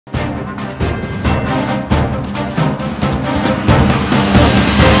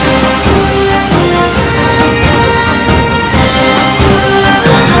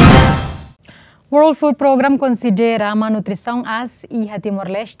World Food Program considera a nutrição as e a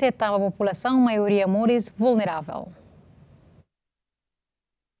Timor-Leste está a população maioria moris vulnerável.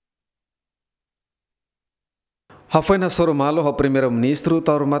 Foi na Soromalo o primeiro-ministro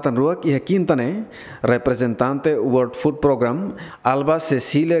Taurumatan Ruak e a quintane, representante World Food Program, Alba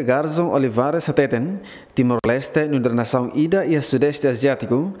Cecília Garzon Olivares Ateten, Timor-Leste, nutrisaun ida e a Sudeste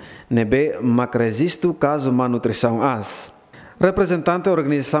Asiático, nebe macresisto caso malnutrição as. Representante da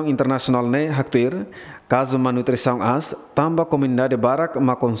Organização Internacional ne Haktuir, caso malnutrição as, tamba comunidade barak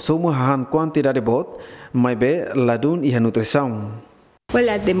ma consumo han quantidade bot, mas be ladun e a nutrição. Well,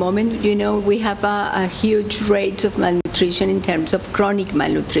 at the moment, we have a huge rate of malnutrition in terms of chronic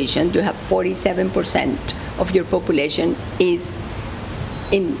malnutrition. You have 47% of your population is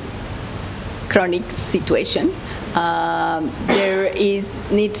in chronic situation. There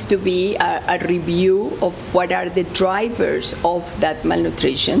needs to be a review of what are the drivers of that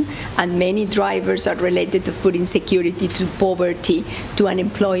malnutrition, and many drivers are related to food insecurity, to poverty, to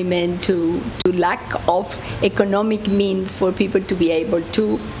unemployment, to lack of economic means for people to be able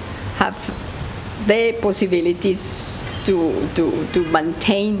to have the possibilities to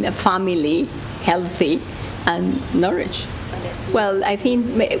maintain a family healthy and nourished. Well, I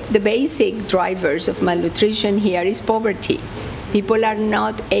think the basic drivers of malnutrition here is poverty. People are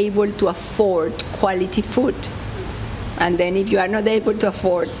not able to afford quality food. And then if you are not able to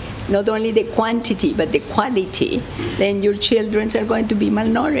afford not only the quantity but the quality, then your children are going to be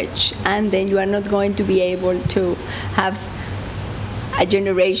malnourished. And then you are not going to be able to have a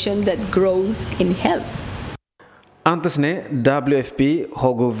generation that grows in health. Antes ne, WFP,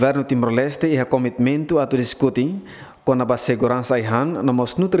 o governo Timor-Leste e a commitmento a discutir com a segurança ihan na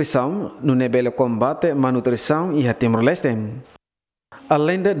mos nutrisaun no nível combate malnutrição e a Timor-Leste.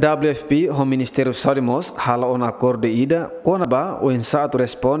 Além da WFP, o Ministério Saúde hala um acordo ida com a ba o insato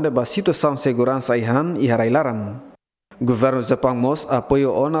responde ba situação segurança ihan e a railaran. Governo Japão mos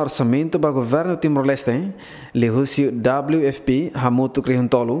apoio o orçamento ba governo Timor-Leste, lehusio WFP hamutu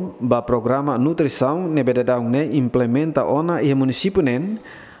krihentolu ba programa nutrisaun nebedadaung ne implementa ona e município nen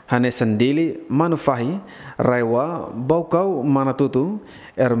hane sandili manufahi raiwa baukau manatutu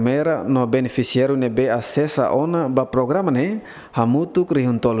ermera no beneficiário nebe acessa ona ba programa ne hamutu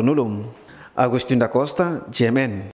krihuntolo nulum. Agustin da Costa, GMN.